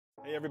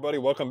Hey everybody,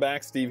 welcome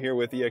back. Steve here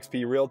with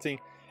eXp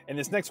Realty. In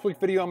this next quick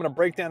video, I'm going to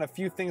break down a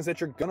few things that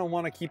you're going to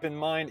want to keep in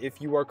mind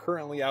if you are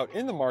currently out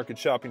in the market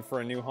shopping for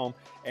a new home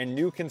and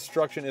new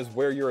construction is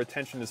where your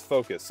attention is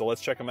focused. So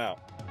let's check them out.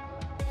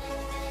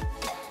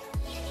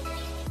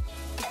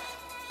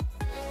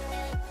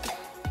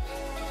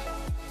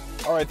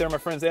 All right there, my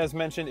friends, as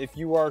mentioned, if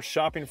you are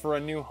shopping for a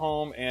new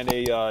home and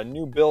a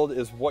new build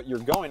is what you're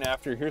going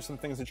after, here's some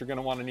things that you're going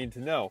to want to need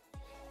to know.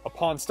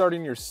 Upon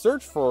starting your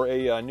search for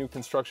a new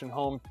construction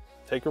home,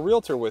 take a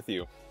realtor with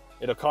you.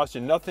 It'll cost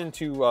you nothing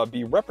to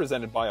be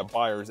represented by a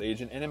buyer's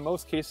agent, and in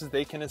most cases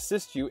they can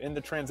assist you in the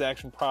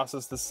transaction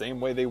process the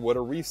same way they would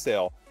a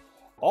resale.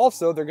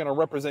 Also, they're going to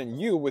represent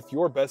you with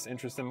your best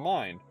interest in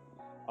mind.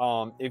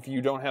 If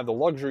you don't have the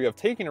luxury of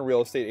taking a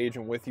real estate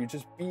agent with you,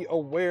 just be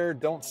aware,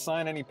 don't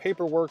sign any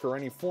paperwork or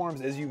any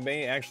forms, as you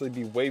may actually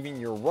be waiving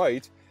your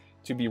right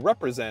to be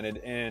represented,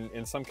 and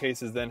in some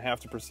cases then have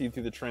to proceed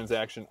through the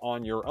transaction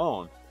on your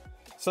own.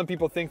 Some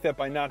people think that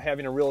by not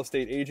having a real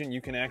estate agent,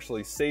 you can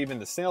actually save in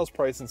the sales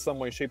price in some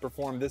way, shape, or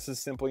form. This is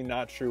simply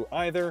not true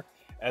either,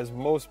 as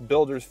most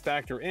builders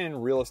factor in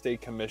real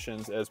estate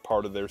commissions as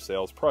part of their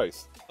sales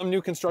price. Some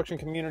new construction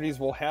communities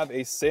will have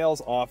a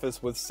sales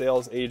office with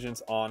sales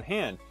agents on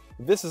hand.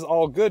 This is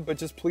all good, but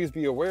just please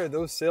be aware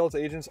those sales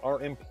agents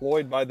are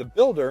employed by the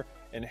builder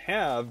and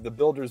have the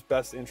builder's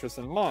best interest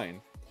in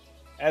mind.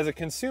 As a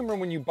consumer,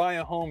 when you buy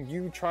a home,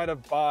 you try to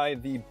buy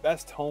the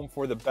best home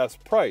for the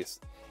best price.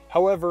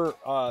 However,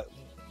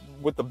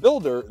 with the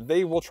builder,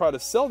 they will try to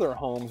sell their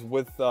homes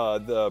with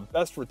the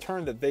best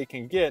return that they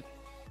can get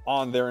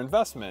on their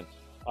investment.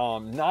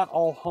 Not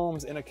all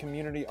homes in a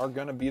community are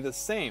going to be the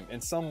same.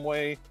 In some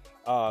way,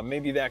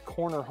 maybe that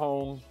corner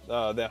home,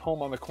 that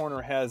home on the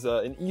corner has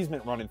an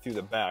easement running through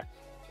the back.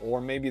 Or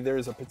maybe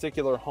there's a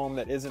particular home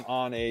that isn't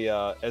on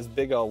as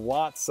big a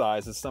lot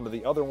size as some of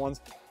the other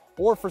ones.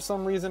 Or for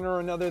some reason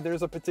or another,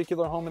 there's a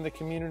particular home in the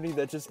community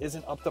that just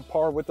isn't up to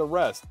par with the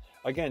rest.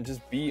 Again,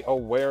 just be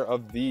aware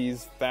of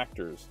these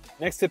factors.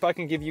 Next tip I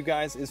can give you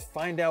guys is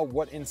find out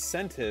what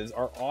incentives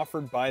are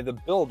offered by the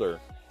builder.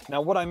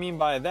 Now, what I mean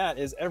by that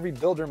is every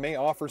builder may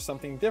offer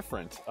something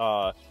different.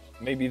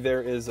 Maybe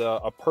there is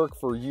a perk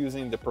for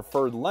using the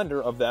preferred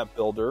lender of that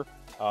builder.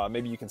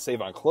 Maybe you can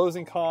save on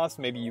closing costs.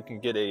 Maybe you can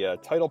get a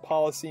title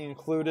policy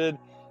included.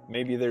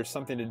 Maybe there's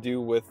something to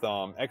do with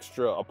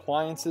extra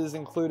appliances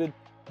included.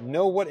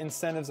 Know what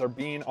incentives are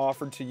being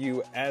offered to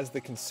you as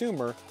the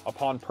consumer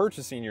upon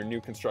purchasing your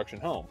new construction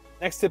home.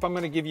 Next tip I'm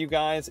going to give you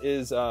guys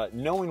is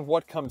knowing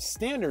what comes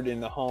standard in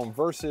the home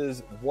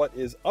versus what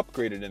is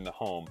upgraded in the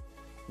home.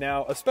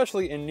 Now,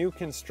 especially in new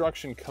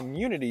construction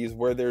communities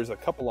where there's a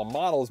couple of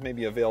models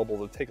maybe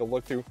available to take a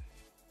look through,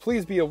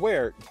 please be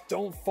aware,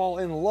 don't fall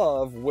in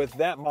love with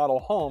that model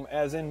home,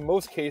 as in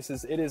most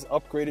cases it is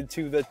upgraded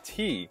to the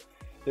T.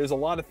 There's a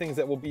lot of things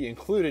that will be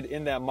included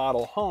in that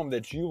model home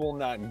that you will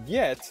not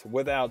get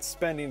without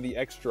spending the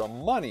extra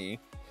money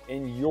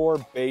in your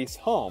base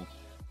home.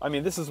 I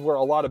mean, this is where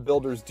a lot of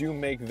builders do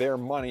make their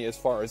money as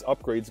far as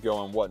upgrades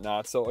go and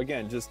whatnot. So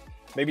again, just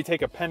maybe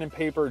take a pen and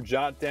paper,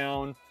 jot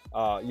down,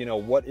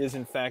 what is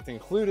in fact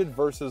included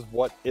versus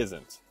what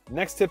isn't.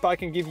 Next tip I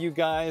can give you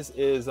guys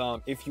is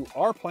if you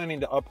are planning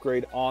to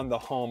upgrade on the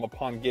home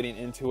upon getting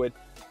into it,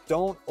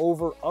 don't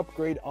over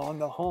upgrade on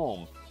the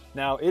home.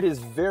 Now, it is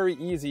very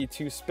easy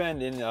to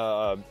spend in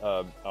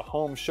a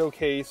home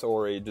showcase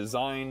or a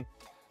design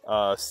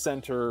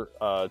center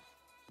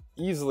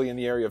easily in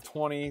the area of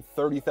 $20,000,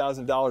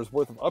 $30,000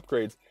 worth of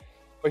upgrades.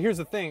 But here's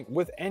the thing,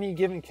 with any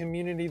given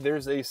community,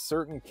 there's a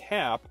certain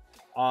cap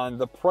on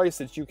the price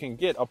that you can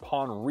get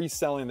upon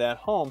reselling that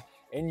home,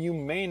 and you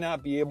may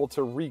not be able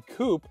to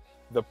recoup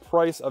the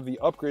price of the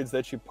upgrades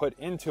that you put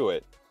into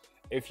it.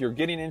 If you're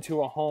getting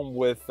into a home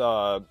with,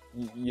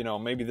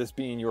 maybe this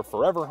being your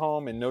forever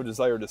home and no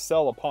desire to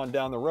sell upon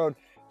down the road,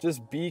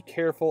 just be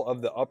careful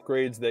of the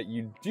upgrades that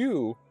you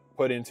do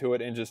put into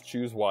it and just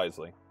choose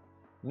wisely.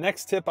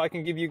 Next tip I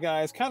can give you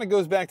guys kind of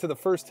goes back to the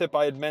first tip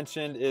I had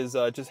mentioned, is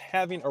just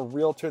having a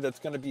realtor that's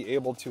going to be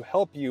able to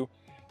help you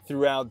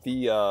throughout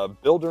the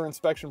builder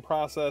inspection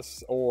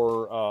process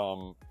or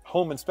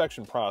home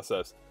inspection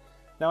process.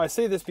 Now, I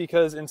say this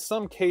because in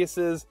some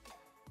cases,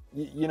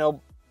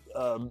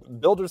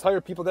 builders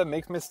hire people that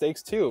make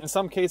mistakes too. In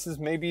some cases,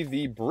 maybe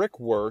the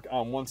brickwork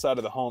on one side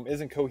of the home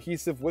isn't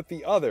cohesive with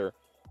the other,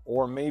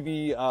 or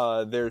maybe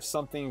there's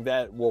something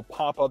that will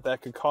pop up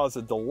that could cause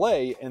a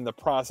delay in the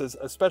process,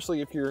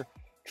 especially if you're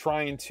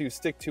trying to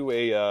stick to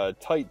a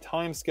tight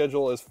time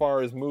schedule as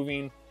far as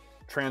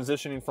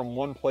transitioning from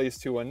one place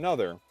to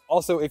another.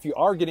 Also, if you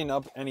are getting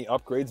any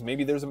upgrades,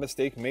 maybe there's a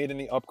mistake made in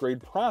the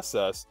upgrade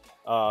process.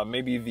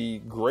 Maybe the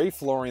gray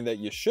flooring that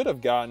you should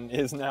have gotten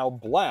is now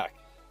black.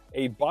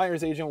 A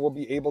buyer's agent will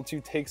be able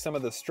to take some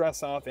of the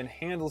stress off and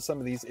handle some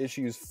of these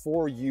issues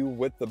for you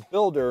with the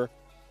builder,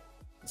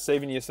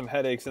 saving you some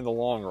headaches in the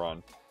long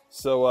run.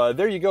 So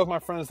there you go, my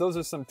friends. Those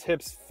are some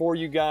tips for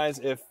you guys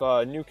if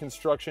new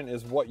construction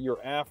is what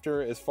you're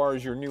after as far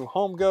as your new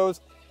home goes.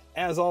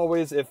 As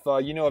always, if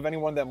you know of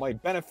anyone that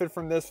might benefit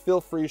from this,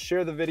 feel free to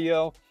share the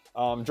video.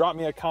 Drop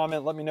me a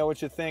comment. Let me know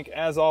what you think.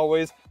 As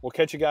always, we'll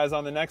catch you guys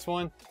on the next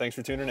one. Thanks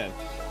for tuning in.